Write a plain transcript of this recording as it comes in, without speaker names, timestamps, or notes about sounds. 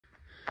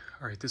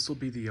All right, this will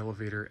be the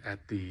elevator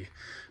at the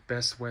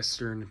Best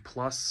Western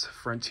Plus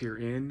Frontier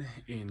Inn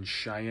in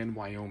Cheyenne,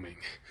 Wyoming.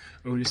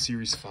 Otis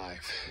Series 5.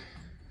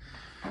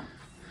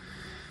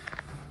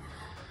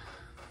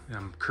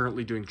 I'm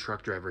currently doing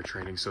truck driver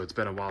training, so it's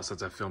been a while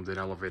since I filmed an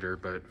elevator,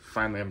 but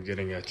finally I'm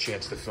getting a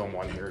chance to film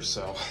one here.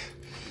 So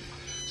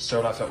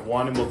start off at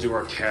 1 and we'll do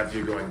our cab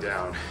view going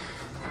down.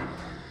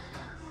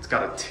 It's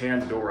got a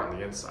tan door on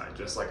the inside,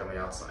 just like on the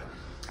outside.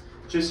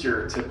 Just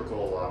your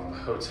typical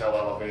hotel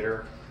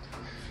elevator.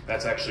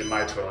 That's actually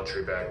my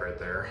toiletry bag right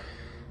there.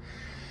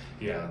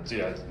 Yeah.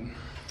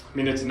 I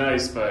mean, it's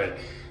nice, but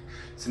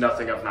it's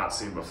nothing I've not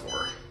seen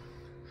before.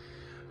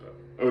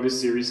 Otis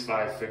Series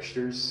 5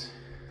 fixtures.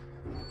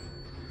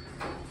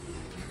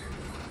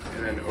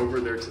 And then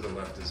over there to the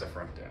left is a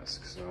front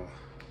desk. So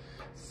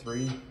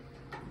 3.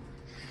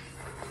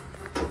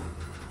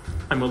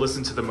 And we'll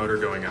listen to the motor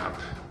going up.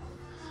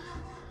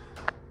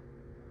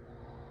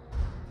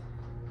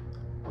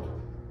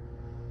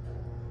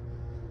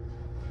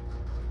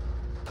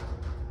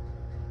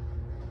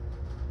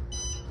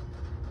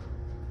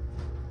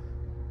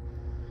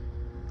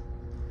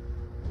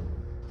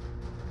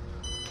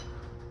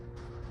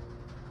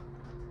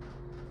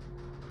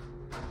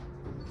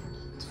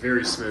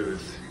 Very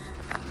smooth.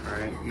 All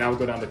right, now we'll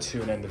go down to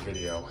 2 and end the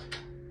video.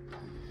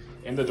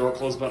 And the door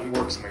close button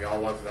works, and we all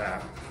love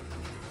that.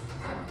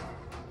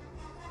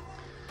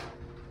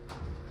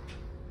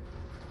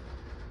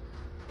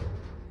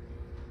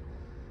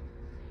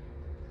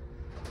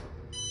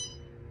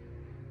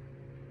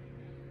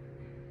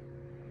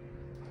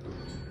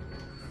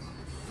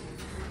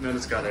 And then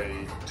it's got a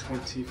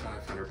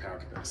 2,500 pound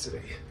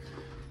capacity.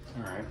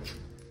 All right.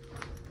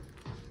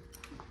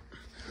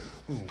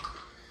 Ooh.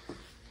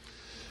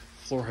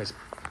 Floor has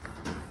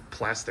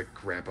plastic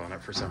wrap on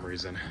it for some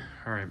reason.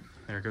 All right,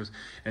 there it goes.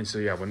 And so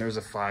yeah, when there's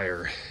a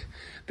fire,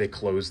 they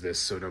close this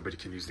so nobody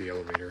can use the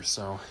elevator.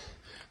 So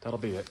that'll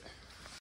be it.